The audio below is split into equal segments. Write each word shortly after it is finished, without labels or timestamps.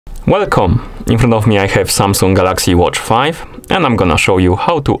Welcome! In front of me I have Samsung Galaxy Watch 5 and I'm gonna show you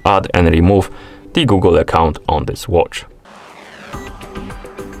how to add and remove the Google account on this watch.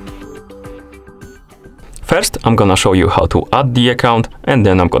 First, I'm gonna show you how to add the account and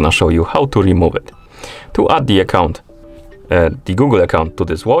then I'm gonna show you how to remove it. To add the account, the Google account to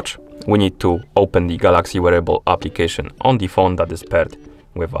this watch, we need to open the Galaxy Wearable application on the phone that is paired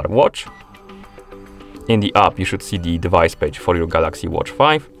with our watch. In the app, you should see the device page for your Galaxy Watch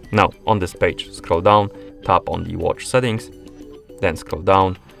 5. Now, on this page, scroll down, tap on the watch settings, then scroll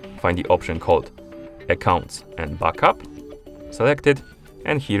down, find the option called Accounts and Backup, select it,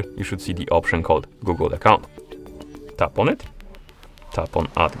 and here you should see the option called Google Account. Tap on it, tap on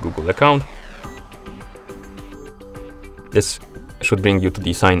Add Google Account. This should bring you to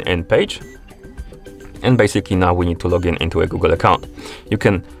the sign in page. And basically now we need to log in into a Google account. You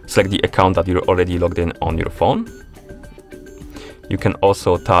can select the account that you're already logged in on your phone. You can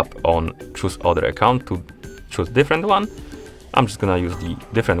also tap on choose other account to choose different one. I'm just gonna use the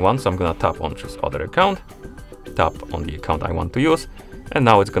different one, so I'm gonna tap on choose other account, tap on the account I want to use, and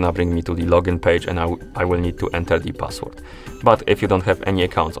now it's gonna bring me to the login page and I will need to enter the password. But if you don't have any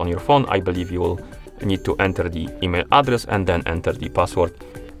accounts on your phone, I believe you will need to enter the email address and then enter the password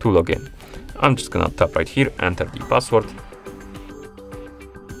to log in. I'm just gonna tap right here, enter the password,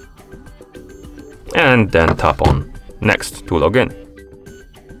 and then tap on next to log in.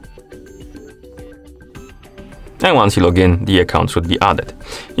 And once you log in, the account should be added.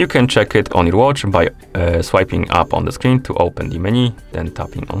 You can check it on your watch by swiping up on the screen to open the menu, then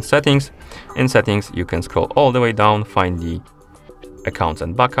tapping on settings. In settings, you can scroll all the way down, find the accounts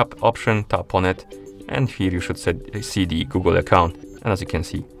and backup option, tap on it, and here you should see the Google account. And as you can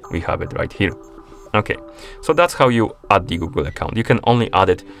see, we have it right here. Okay, so that's how you add the Google account. You can only add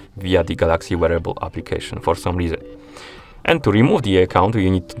it via the Galaxy Wearable application for some reason. And to remove the account, you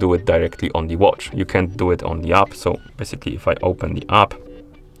need to do it directly on the watch. You can't do it on the app. So basically, if I open the app,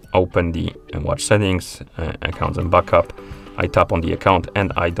 open the watch settings, accounts and backup, I tap on the account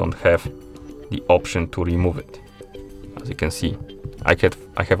and I don't have the option to remove it. As you can see, I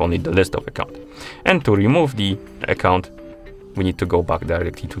have only the list of account. And to remove the account, we need to go back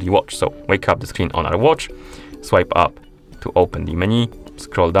directly to the watch. So wake up the screen on our watch, swipe up to open the menu,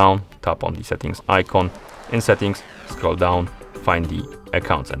 scroll down, tap on the settings icon. In settings, scroll down, find the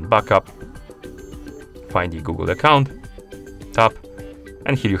accounts and backup, find the Google account, tap,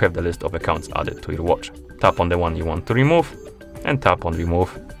 and here you have the list of accounts added to your watch. Tap on the one you want to remove and tap on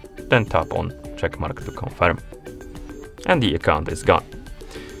remove, then tap on check mark to confirm. And the account is gone.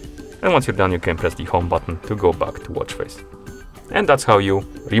 And once you're done, you can press the home button to go back to watch face. And that's how you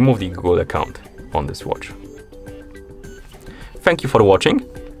remove the Google account on this watch. Thank you for watching.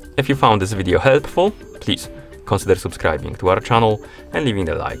 If you found this video helpful, please consider subscribing to our channel and leaving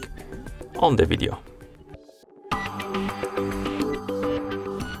a like on the video.